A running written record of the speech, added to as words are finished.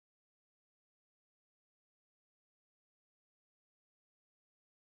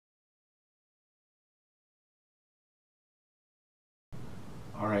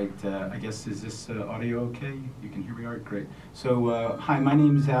All right, I guess, is this audio okay? You can hear me all right? Great. So, hi, my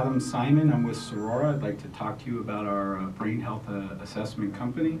name is Adam Simon. I'm with Cerora. I'd like to talk to you about our brain health assessment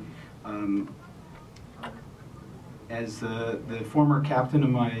company. As the former captain of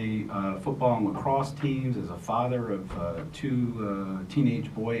my football and lacrosse teams, as a father of two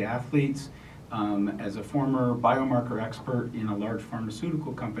teenage boy athletes, as a former biomarker expert in a large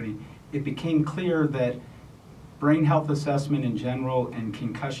pharmaceutical company, it became clear that brain health assessment in general and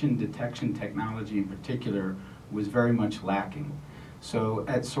concussion detection technology in particular was very much lacking. So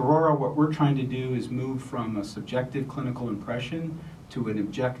at Cerora, what we're trying to do is move from a subjective clinical impression to an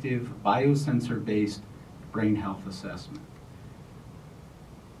objective biosensor-based brain health assessment.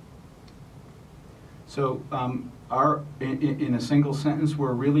 So in a single sentence,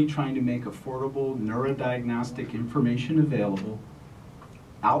 we're really trying to make affordable neurodiagnostic information available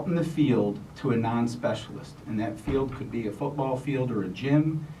out in the field to a non-specialist. And that field could be a football field or a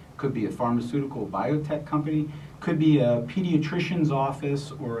gym, could be a pharmaceutical biotech company, could be a pediatrician's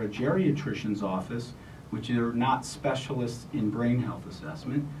office or a geriatrician's office, which are not specialists in brain health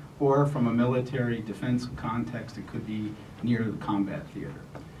assessment, or from a military defense context, it could be near the combat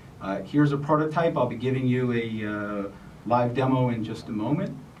theater. Here's a prototype. I'll be giving you a live demo in just a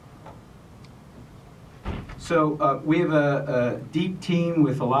moment. So we have a deep team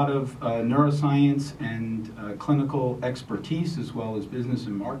with a lot of neuroscience and clinical expertise, as well as business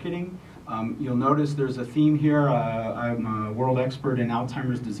and marketing. You'll notice there's a theme here. I'm a world expert in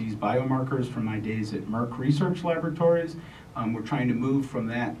Alzheimer's disease biomarkers from my days at Merck Research Laboratories. We're trying to move from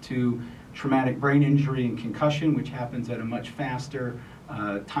that to traumatic brain injury and concussion, which happens at a much faster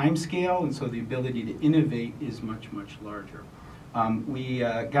time scale, and so the ability to innovate is much, much larger. We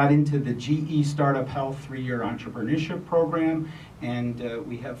got into the GE Startup Health 3-year entrepreneurship program, and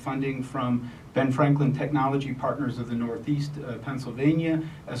we have funding from Ben Franklin Technology Partners of the Northeast Pennsylvania,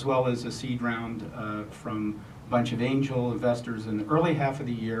 as well as a seed round from a bunch of angel investors in the early half of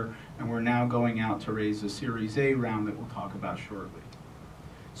the year, and we're now going out to raise a Series A round that we'll talk about shortly.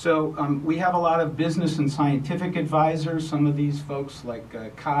 So we have a lot of business and scientific advisors. Some of these folks,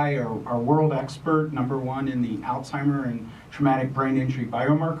 like Kai, are world expert, #1 in the Alzheimer and traumatic brain injury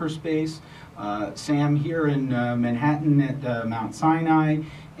biomarker space. Sam here in Manhattan at Mount Sinai,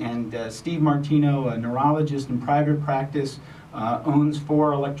 and Steve Martino, a neurologist in private practice, owns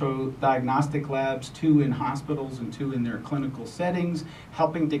 4 electrodiagnostic labs, 2 in hospitals and 2 in their clinical settings,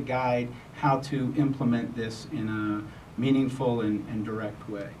 helping to guide how to implement this in a meaningful and direct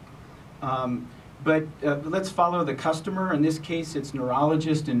way. But let's follow the customer. In this case, it's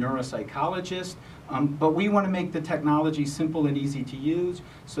neurologist and neuropsychologist. But we want to make the technology simple and easy to use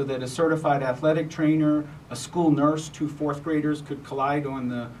so that a certified athletic trainer, a school nurse, 2 4th graders could collide on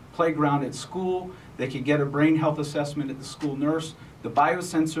the playground at school. They could get a brain health assessment at the school nurse. The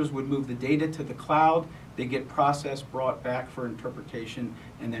biosensors would move the data to the cloud. They get processed, brought back for interpretation,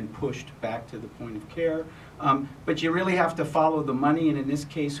 and then pushed back to the point of care. But you really have to follow the money, and in this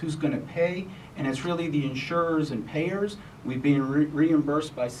case, who's going to pay? And it's really the insurers and payers. We've been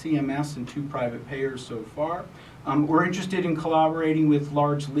reimbursed by CMS and 2 private payers so far. We're interested in collaborating with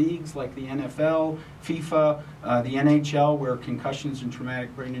large leagues like the NFL, FIFA, the NHL, where concussions and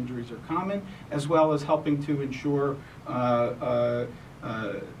traumatic brain injuries are common, as well as helping to insure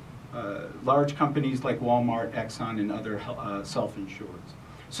large companies like Walmart, Exxon, and other self-insureds.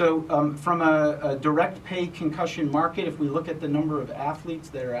 So from a direct pay concussion market, if we look at the number of athletes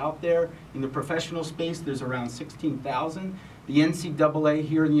that are out there in the professional space, there's around 16,000. The NCAA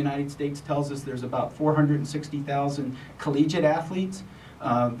here in the United States tells us there's about 460,000 collegiate athletes.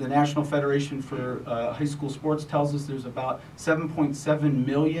 The National Federation for High School Sports tells us there's about 7.7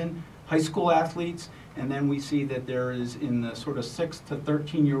 million high school athletes. And then we see that there is, in the sort of 6 to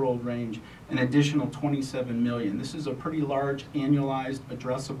 13-year-old range, an additional 27 million. This is a pretty large annualized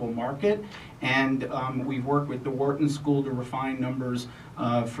addressable market, and we've worked with the Wharton School to refine numbers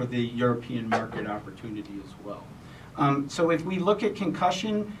for the European market opportunity as well. So if we look at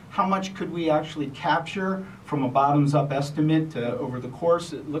concussion, how much could we actually capture from a bottoms-up estimate over the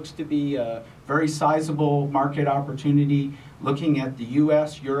course? It looks to be a very sizable market opportunity looking at the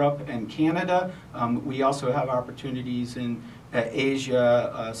US, Europe, and Canada. We also have opportunities in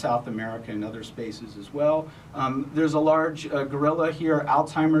Asia, South America, and other spaces as well. There's a large gorilla here,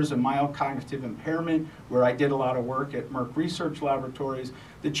 Alzheimer's and mild cognitive impairment, where I did a lot of work at Merck Research Laboratories.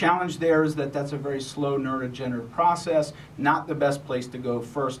 The challenge there is that that's a very slow neurodegenerative process, not the best place to go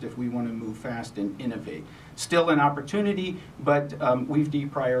first if we want to move fast and innovate. Still an opportunity, but we've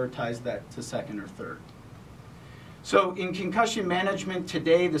deprioritized that to second or third. So in concussion management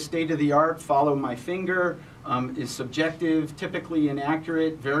today, the state of the art, follow my finger. is subjective, typically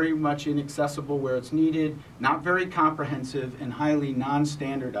inaccurate, very much inaccessible where it's needed, not very comprehensive, and highly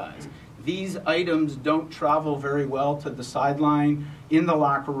non-standardized. These items don't travel very well to the sideline, in the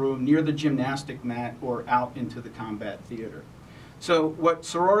locker room, near the gymnastic mat, or out into the combat theater. So what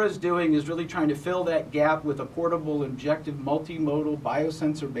Cerora is doing is really trying to fill that gap with a portable, objective, multimodal,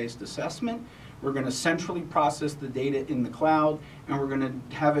 biosensor-based assessment. We're going to centrally process the data in the cloud, and we're going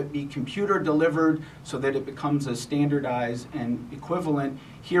to have it be computer delivered so that it becomes as standardized and equivalent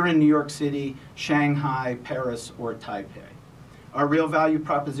here in New York City, Shanghai, Paris, or Taipei. Our real value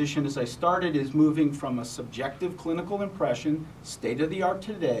proposition, as I started, is moving from a subjective clinical impression, state-of-the-art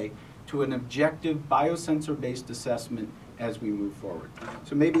today, to an objective biosensor-based assessment as we move forward.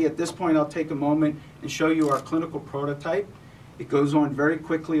 So maybe at this point I'll take a moment and show you our clinical prototype. It goes on very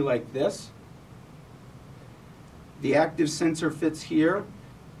quickly like this. The active sensor fits here.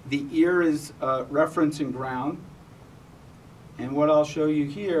 The ear is reference and ground. And what I'll show you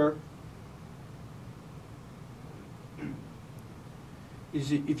here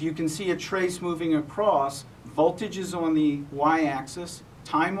is if you can see a trace moving across, voltage is on the y-axis,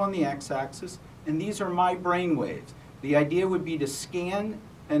 time on the x-axis, and these are my brain waves. The idea would be to scan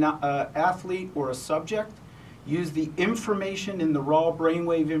an athlete or a subject, use the information in the raw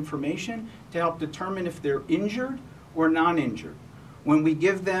brainwave information to help determine if they're injured or non-injured. When we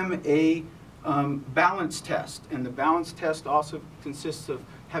give them a balance test, and the balance test also consists of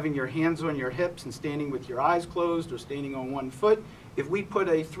having your hands on your hips and standing with your eyes closed or standing on one foot, if we put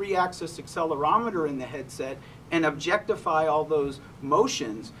a 3-axis accelerometer in the headset and objectify all those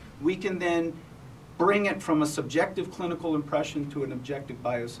motions, we can then bring it from a subjective clinical impression to an objective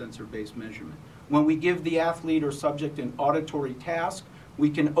biosensor-based measurement. When we give the athlete or subject an auditory task, we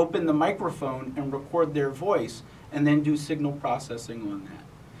can open the microphone and record their voice and then do signal processing on that.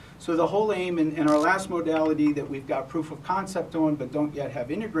 So the whole aim in our last modality that we've got proof of concept on but don't yet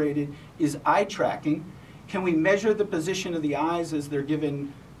have integrated is eye tracking. Can we measure the position of the eyes as they're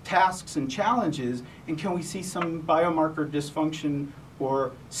given tasks and challenges, and can we see some biomarker dysfunction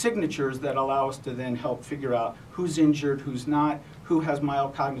or signatures that allow us to then help figure out who's injured, who's not, who has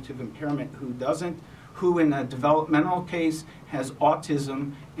mild cognitive impairment, who doesn't, who in a developmental case has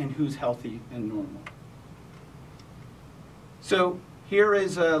autism, and who's healthy and normal. So here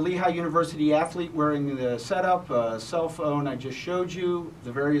is a Lehigh University athlete wearing the setup, a cell phone I just showed you.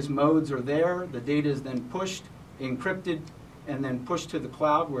 The various modes are there. The data is then pushed, encrypted, and then pushed to the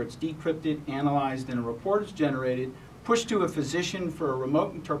cloud where it's decrypted, analyzed, and a report is generated, pushed to a physician for a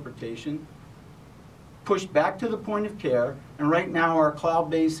remote interpretation, pushed back to the point of care, and right now our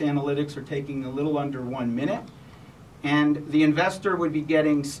cloud-based analytics are taking a little under 1 minute. And the investor would be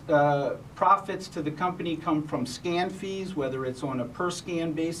getting profits to the company come from scan fees, whether it's on a per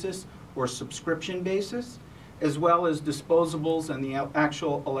scan basis or subscription basis, as well as disposables and the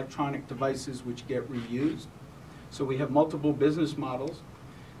actual electronic devices which get reused. So we have multiple business models.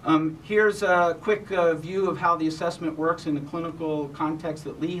 Here's a quick view of how the assessment works in the clinical context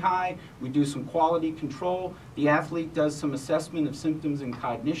at Lehigh. We do some quality control. The athlete does some assessment of symptoms and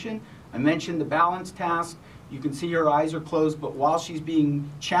cognition. I mentioned the balance task. You can see her eyes are closed, but while she's being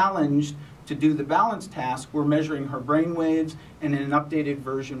challenged to do the balance task, we're measuring her brain waves, and in an updated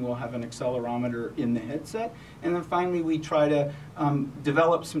version, we'll have an accelerometer in the headset. And then finally, we try to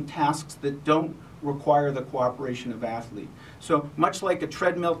develop some tasks that don't require the cooperation of athlete. So much like a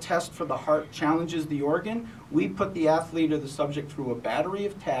treadmill test for the heart challenges the organ, we put the athlete or the subject through a battery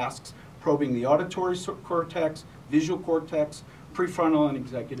of tasks, probing the auditory cortex, visual cortex, prefrontal, and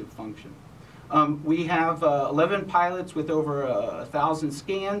executive function. We have 11 pilots with over 1,000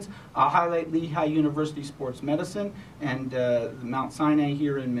 scans. I'll highlight Lehigh University Sports Medicine and Mount Sinai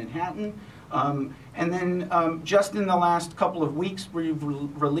here in Manhattan. And then just in the last couple of weeks, we've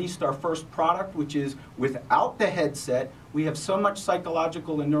released our first product, which is without the headset. We have so much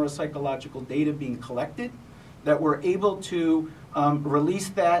psychological and neuropsychological data being collected that we're able to release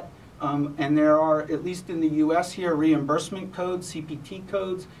that. And there are, at least in the US here, reimbursement codes, CPT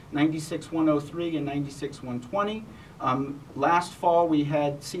codes, 96103 and 96120. Last fall, we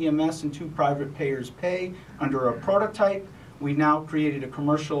had CMS and 2 private payers pay under a prototype. We now created a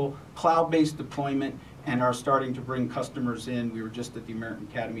commercial cloud-based deployment and are starting to bring customers in. We were just at the American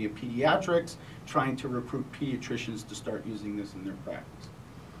Academy of Pediatrics trying to recruit pediatricians to start using this in their practice.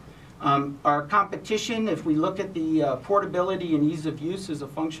 Our competition, if we look at the portability and ease of use, is a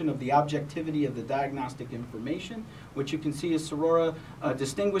function of the objectivity of the diagnostic information. What you can see is Cerora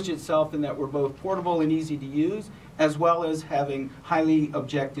distinguished itself in that we're both portable and easy to use, as well as having highly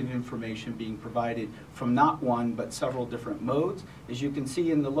objective information being provided from not one, but several different modes. As you can see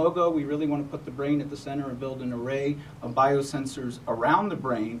in the logo, we really want to put the brain at the center and build an array of biosensors around the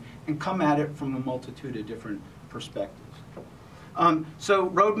brain and come at it from a multitude of different perspectives. So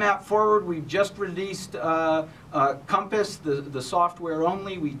roadmap forward, we've just released Compass, the software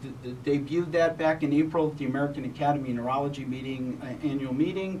only. We debuted that back in April at the American Academy of Neurology annual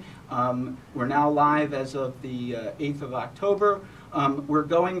meeting. We're now live as of the 8th of October. We're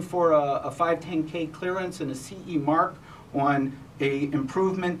going for a 510K clearance and a CE mark on an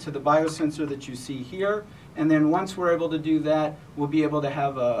improvement to the biosensor that you see here. And then once we're able to do that, we'll be able to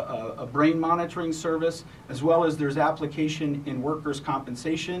have a brain monitoring service, as well as there's application in workers'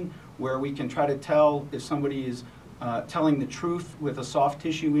 compensation, where we can try to tell if somebody is telling the truth with a soft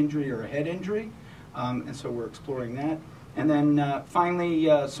tissue injury or a head injury. And so we're exploring that. And then finally,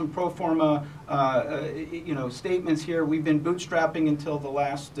 some pro forma statements here. We've been bootstrapping until the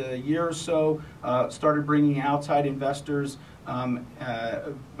last year or so, started bringing outside investors.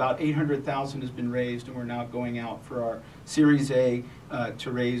 About $800,000 has been raised, and we're now going out for our Series A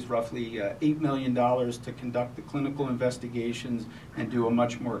to raise roughly $8 million to conduct the clinical investigations and do a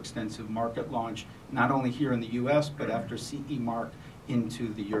much more extensive market launch, not only here in the US, but after CE mark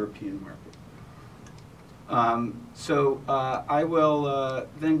into the European market. I will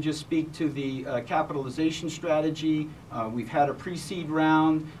then just speak to the capitalization strategy. We've had a pre-seed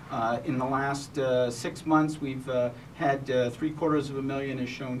round. In the last 6 months, we've had $750,000 as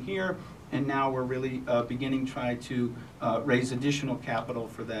shown here, and now we're really beginning to try to raise additional capital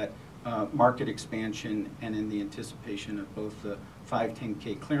for that market expansion and in the anticipation of both the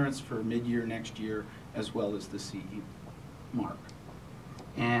 510K clearance for mid-year next year, as well as the CE mark.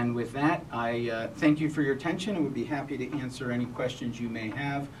 And with that, I thank you for your attention and would be happy to answer any questions you may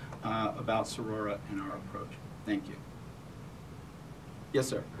have about Cerora and our approach. Thank you. Yes,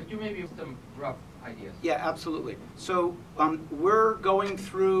 sir. Could you maybe give some rough ideas? Yeah, absolutely. So we're going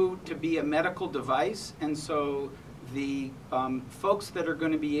through to be a medical device, and so the folks that are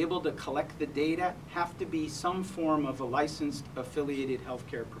going to be able to collect the data have to be some form of a licensed affiliated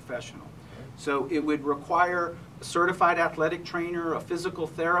healthcare professional. So it would require a certified athletic trainer, a physical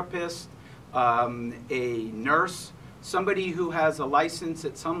therapist, a nurse, somebody who has a license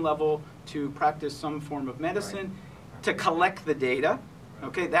at some level to practice some form of medicine to collect the data.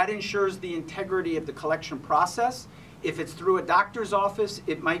 Okay, that ensures the integrity of the collection process. If it's through a doctor's office,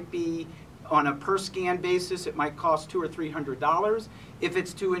 it might be on a per scan basis, it might cost $200 or $300. If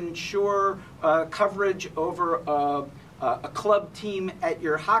it's to ensure coverage over a club team at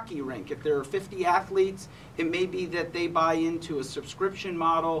your hockey rink, if there are 50 athletes, it may be that they buy into a subscription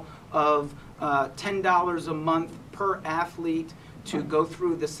model of $10 a month per athlete to go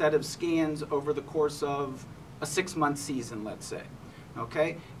through the set of scans over the course of a 6-month season, let's say.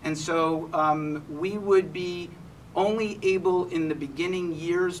 Okay, and so we would be only able in the beginning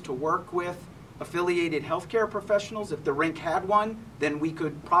years to work with affiliated healthcare professionals. If the rink had one, then we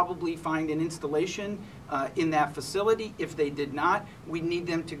could probably find an installation in that facility. If they did not, we'd need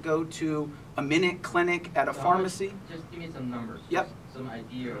them to go to a minute clinic at a pharmacy. Just give me some numbers. Yep. Some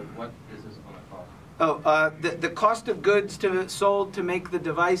idea of what this is going to cost. Oh, the cost of goods sold to make the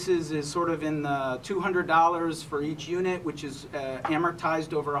devices is sort of in the $200 for each unit, which is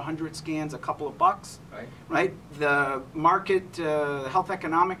amortized over 100 scans, a couple of bucks. Right. Right. The market health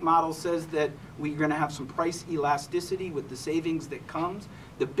economic model says that we're going to have some price elasticity with the savings that comes.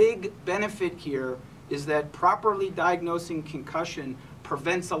 The big benefit here is that properly diagnosing concussion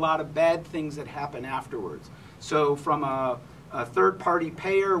prevents a lot of bad things that happen afterwards. So from a third-party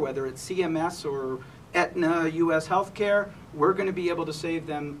payer, whether it's CMS or Aetna, US Healthcare, we're going to be able to save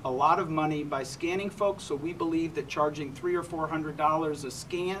them a lot of money by scanning folks. So we believe that charging $300 or $400 a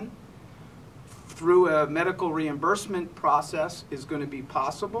scan through a medical reimbursement process is going to be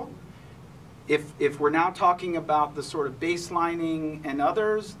possible. If we're now talking about the sort of baselining and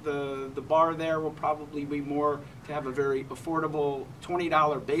others, the bar there will probably be more to have a very affordable $20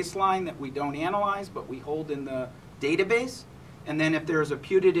 baseline that we don't analyze, but we hold in the database. And then if there's a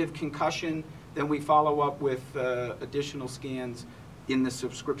putative concussion, then we follow up with additional scans in the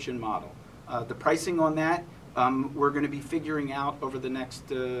subscription model. The pricing on that, we're going to be figuring out over the next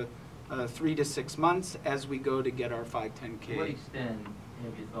 3 to 6 months as we go to get our 510K. To what extent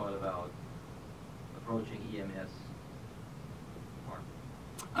have you thought about approaching EMS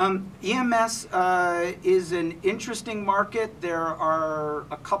market? EMS is an interesting market. There are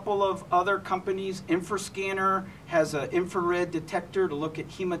a couple of other companies. Infrascanner has an infrared detector to look at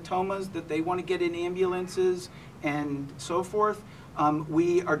hematomas that they want to get in ambulances and so forth.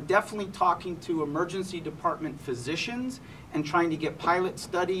 We are definitely talking to emergency department physicians and trying to get pilot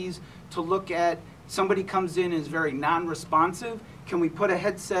studies to look at somebody comes in and is very non-responsive. Can we put a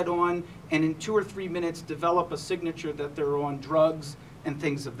headset on and in 2 or 3 minutes develop a signature that they're on drugs and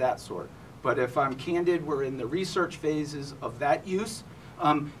things of that sort? But if I'm candid, we're in the research phases of that use.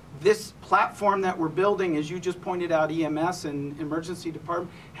 This platform that we're building, as you just pointed out, EMS and emergency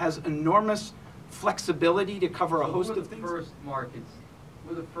department, has enormous flexibility to cover a host of things. Who are the first markets,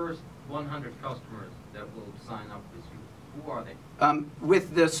 who are the first 100 customers that will sign up with you? Who are they?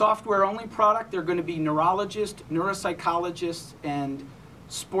 With the software-only product, they're going to be neurologists, neuropsychologists, and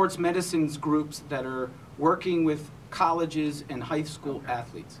sports medicines groups that are working with colleges and high school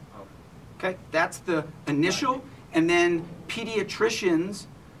athletes. Okay, that's the initial, and then pediatricians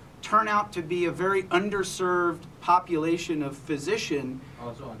turn out to be a very underserved population of physician.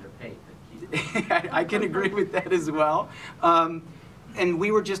 Also underpaid. I can agree with that as well. And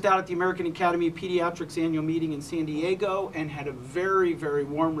we were just out at the American Academy of Pediatrics annual meeting in San Diego and had a very, very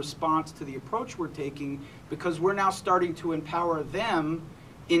warm response to the approach we're taking, because we're now starting to empower them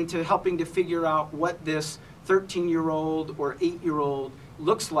into helping to figure out what this 13-year-old or 8-year-old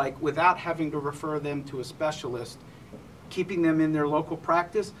looks like without having to refer them to a specialist, keeping them in their local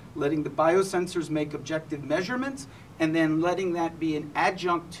practice, letting the biosensors make objective measurements, and then letting that be an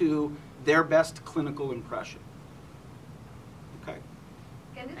adjunct to their best clinical impression. Okay.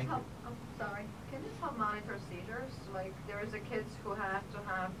 Can this help, I'm sorry, can this help monitor seizures? Like, there is a kids who have to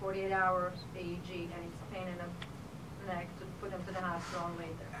have 48 hours AEG and it's pain in the neck to put them to the hospital and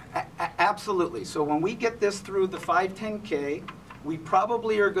wait there. Absolutely. So when we get this through the 510K, we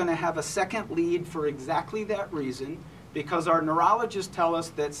probably are going to have a second lead for exactly that reason, because our neurologists tell us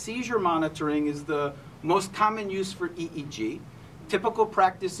that seizure monitoring is the most common use for EEG. Typical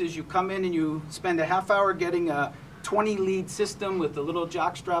practice is you come in and you spend a half hour getting a 20-lead system with a little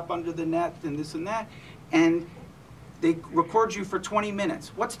jock strap under the neck and this and that, and they record you for 20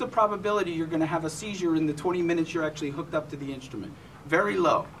 minutes. What's the probability you're going to have a seizure in the 20 minutes you're actually hooked up to the instrument? Very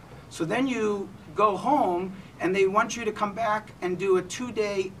low. So then you go home and they want you to come back and do a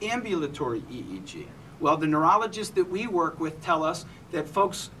 2-day ambulatory EEG. Well, the neurologists that we work with tell us that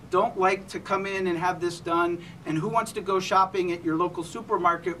folks don't like to come in and have this done, and who wants to go shopping at your local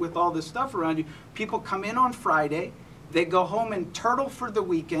supermarket with all this stuff around you? People come in on Friday, they go home and turtle for the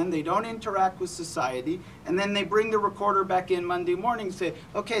weekend, they don't interact with society, and then they bring the recorder back in Monday morning and say,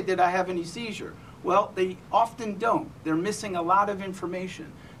 okay, did I have any seizure? Well, they often don't. They're missing a lot of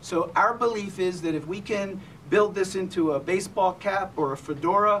information. So our belief is that if we can build this into a baseball cap or a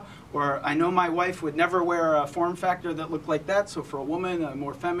fedora, or I know my wife would never wear a form factor that looked like that, so for a woman, a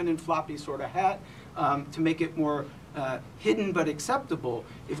more feminine floppy sort of hat, to make it more hidden but acceptable.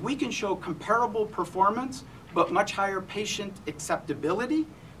 If we can show comparable performance but much higher patient acceptability,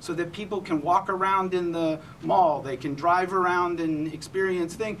 so that people can walk around in the mall, they can drive around and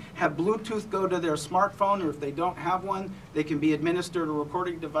experience things, have Bluetooth go to their smartphone, or if they don't have one, they can be administered a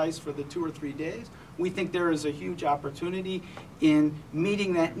recording device for the 2 or 3 days. We think there is a huge opportunity in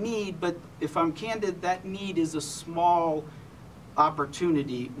meeting that need, but if I'm candid, that need is a small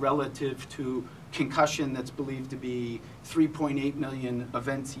opportunity relative to concussion that's believed to be 3.8 million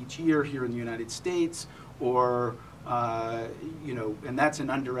events each year here in the United States, or you know, and that's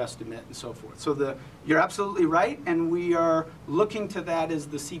an underestimate and so forth. So you're absolutely right, and we are looking to that as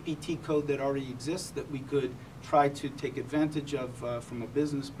the CPT code that already exists that we could try to take advantage of from a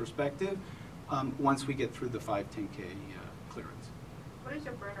business perspective once we get through the 510K clearance. What is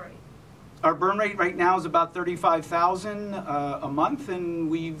your burn rate? Our burn rate right now is about $35,000 a month,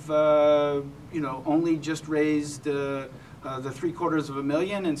 and we've you know, only just raised the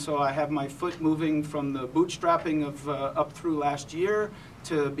 $750,000, and so I have my foot moving from the bootstrapping of up through last year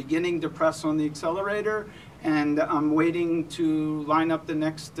to beginning to press on the accelerator, and I'm waiting to line up the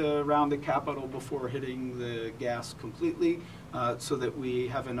next round of capital before hitting the gas completely, so that we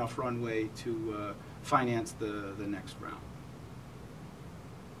have enough runway to finance the next round.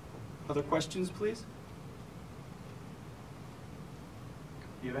 Other questions, please?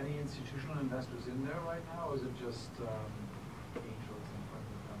 Do you have any institutional investors in there right now, or is it just angels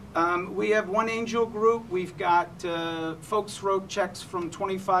and friends? We have one angel group. We've got folks wrote checks from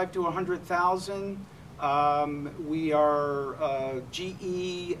 25 to 100,000. We are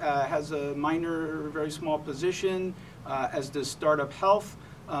GE has a minor, very small position, as does Startup Health,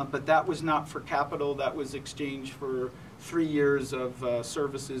 but that was not for capital. That was exchanged for 3 years of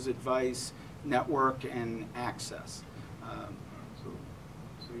services, advice, network, and access.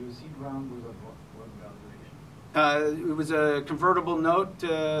 So your seed round was at what valuation? It was a convertible note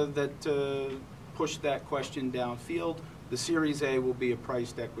that pushed that question downfield. The Series A will be a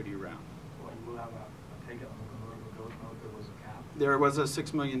priced equity round. Well, we'll have a take it on the convertible note. There was a cap. There was a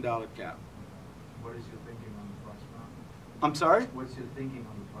 $6 million cap. What is your thinking on the price round? I'm sorry? What's your thinking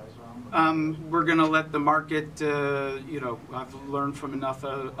on the price round? We're going to let the market, you know, I've learned from enough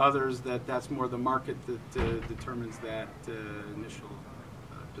others that that's more the market that determines that initial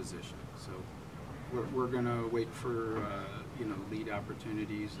position. So we're going to wait for, you know, lead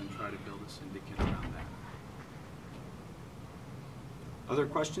opportunities and try to build a syndicate around that. Other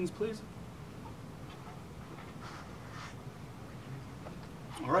questions, please?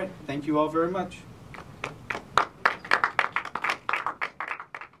 All right. Thank you all very much.